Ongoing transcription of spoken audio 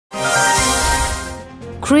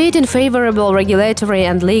Creating favorable regulatory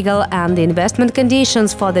and legal and investment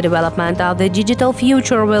conditions for the development of the digital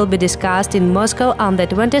future will be discussed in Moscow on the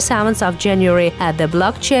 27th of January at the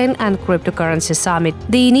Blockchain and Cryptocurrency Summit.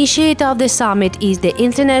 The initiator of the summit is the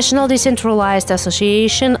International Decentralized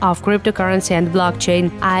Association of Cryptocurrency and Blockchain,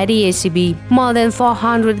 IDACB. More than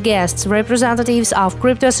 400 guests, representatives of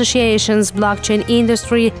crypto associations, blockchain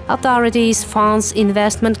industry, authorities, funds,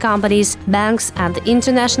 investment companies, banks, and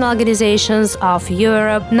international organizations of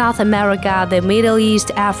Europe, North America, the Middle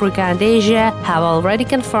East, Africa, and Asia have already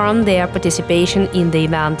confirmed their participation in the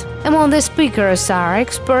event. Among the speakers are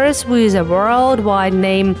experts with a worldwide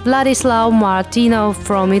name: Vladislav Martynov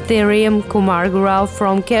from Ethereum, Kumar Gaurav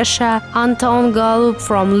from Cashaa, Anton Golub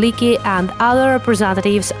from Lykke, and other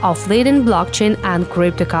representatives of leading blockchain and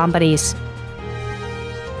crypto companies.